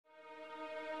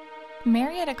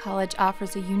Marietta College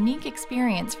offers a unique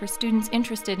experience for students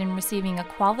interested in receiving a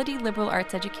quality liberal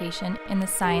arts education in the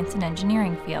science and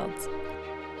engineering fields.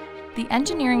 The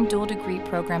engineering dual degree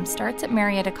program starts at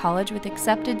Marietta College with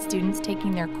accepted students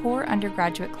taking their core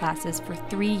undergraduate classes for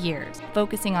 3 years,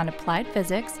 focusing on applied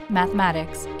physics,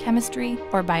 mathematics, chemistry,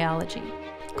 or biology.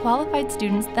 Qualified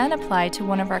students then apply to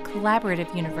one of our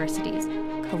collaborative universities,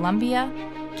 Columbia,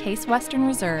 Case Western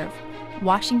Reserve,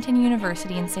 Washington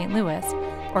University in St. Louis,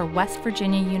 or West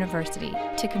Virginia University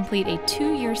to complete a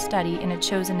 2-year study in a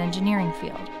chosen engineering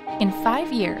field. In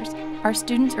 5 years, our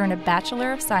students earn a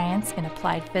Bachelor of Science in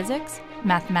Applied Physics,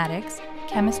 Mathematics,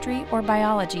 Chemistry, or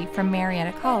Biology from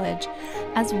Marietta College,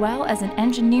 as well as an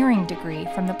engineering degree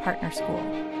from the partner school.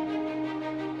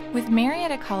 With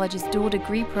Marietta College's dual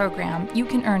degree program, you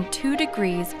can earn 2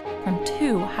 degrees from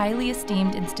 2 highly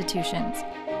esteemed institutions.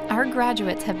 Our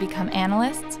graduates have become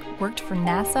analysts, worked for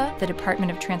NASA, the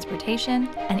Department of Transportation,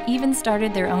 and even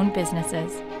started their own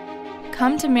businesses.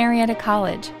 Come to Marietta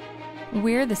College.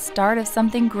 We're the start of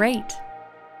something great.